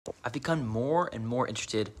I've become more and more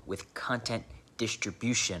interested with content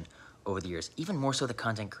distribution over the years, even more so than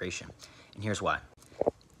content creation. And here's why.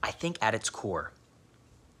 I think at its core,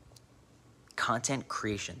 content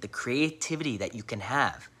creation, the creativity that you can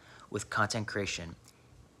have with content creation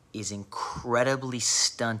is incredibly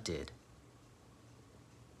stunted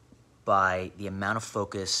by the amount of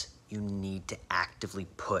focus you need to actively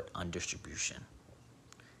put on distribution.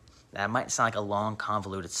 That might sound like a long,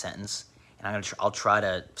 convoluted sentence, and I'll try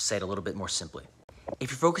to say it a little bit more simply.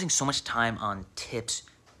 If you're focusing so much time on tips,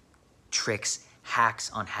 tricks, hacks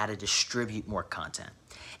on how to distribute more content,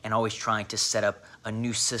 and always trying to set up a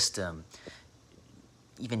new system,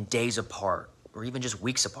 even days apart, or even just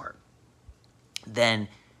weeks apart, then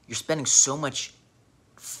you're spending so much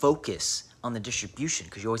focus on the distribution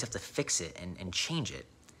because you always have to fix it and change it,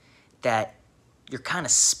 that you're kind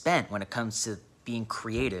of spent when it comes to being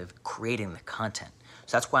creative, creating the content.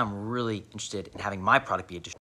 So that's why I'm really interested in having my product be a